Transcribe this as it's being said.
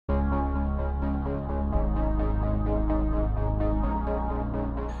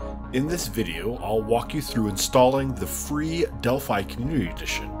In this video, I'll walk you through installing the free Delphi Community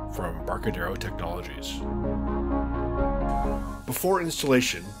Edition from Embarcadero Technologies. Before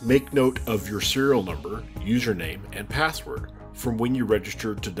installation, make note of your serial number, username, and password from when you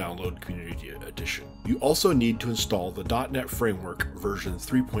registered to download Community Edition. You also need to install the .NET Framework version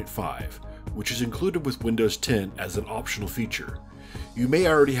 3.5, which is included with Windows 10 as an optional feature. You may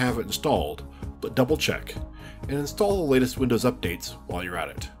already have it installed, but double check, and install the latest Windows updates while you're at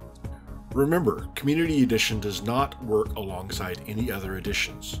it. Remember, Community Edition does not work alongside any other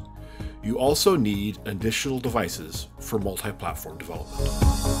editions. You also need additional devices for multi-platform development.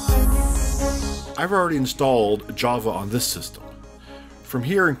 I've already installed Java on this system. From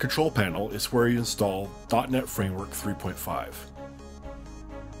here in Control Panel is where you install .NET Framework 3.5.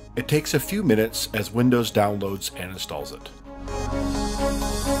 It takes a few minutes as Windows downloads and installs it.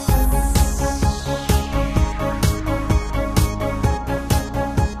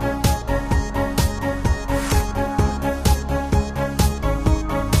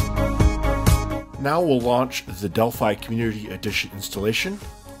 Now we'll launch the Delphi Community Edition installation.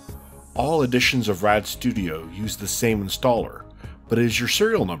 All editions of RAD Studio use the same installer, but it is your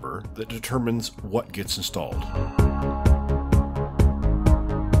serial number that determines what gets installed.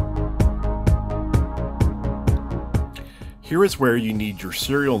 Here is where you need your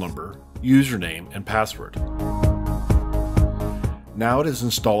serial number, username, and password. Now it is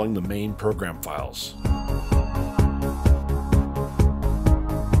installing the main program files.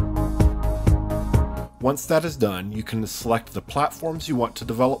 Once that is done, you can select the platforms you want to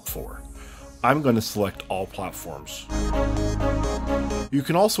develop for. I'm going to select all platforms. You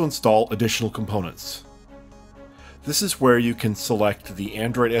can also install additional components. This is where you can select the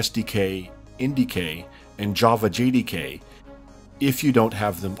Android SDK, NDK, and Java JDK if you don't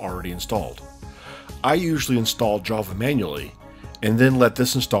have them already installed. I usually install Java manually, and then let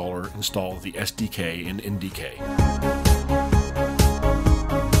this installer install the SDK and NDK.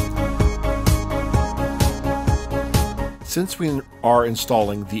 Since we are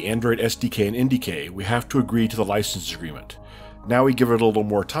installing the Android SDK and NDK, we have to agree to the license agreement. Now we give it a little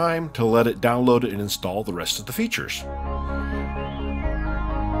more time to let it download and install the rest of the features.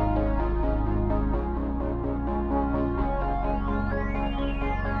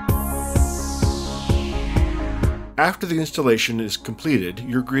 After the installation is completed,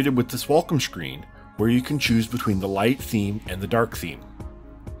 you're greeted with this welcome screen where you can choose between the light theme and the dark theme.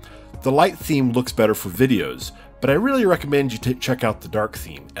 The light theme looks better for videos, but I really recommend you check out the dark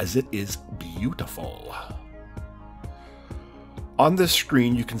theme as it is beautiful. On this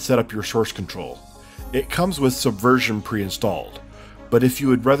screen you can set up your source control. It comes with Subversion pre-installed, but if you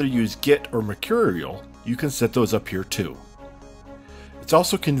would rather use Git or Mercurial, you can set those up here too. It's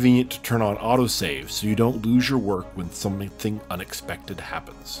also convenient to turn on autosave so you don't lose your work when something unexpected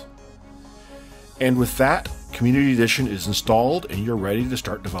happens. And with that, Community Edition is installed and you're ready to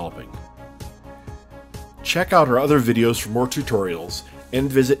start developing. Check out our other videos for more tutorials and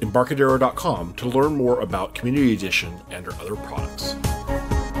visit Embarcadero.com to learn more about Community Edition and our other products.